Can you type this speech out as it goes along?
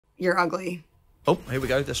You're ugly. Oh, here we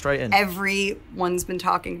go. They're straight in. Everyone's been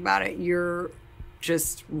talking about it. You're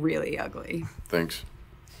just really ugly. Thanks.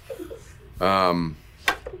 Well,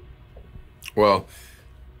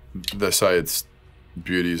 they say it's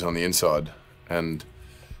beauty's on the inside, and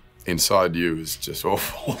inside you is just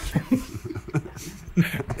awful.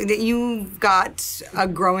 You've got a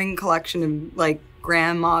growing collection of, like,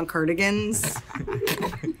 grandma cardigans,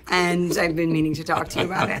 and I've been meaning to talk to you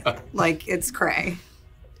about it. Like, it's cray.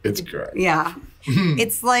 It's great. Yeah.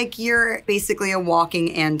 It's like you're basically a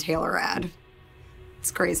walking Ann Taylor ad. It's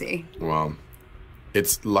crazy. Well,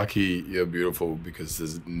 it's lucky you're beautiful because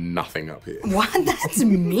there's nothing up here. What? That's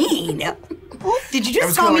mean. Did you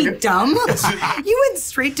just call me dumb? You went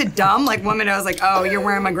straight to dumb? Like, 1 minute I was like, oh, you're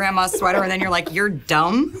wearing my grandma's sweater, and then you're like, you're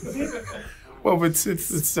dumb? Well, it's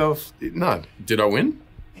self... No. Did I win?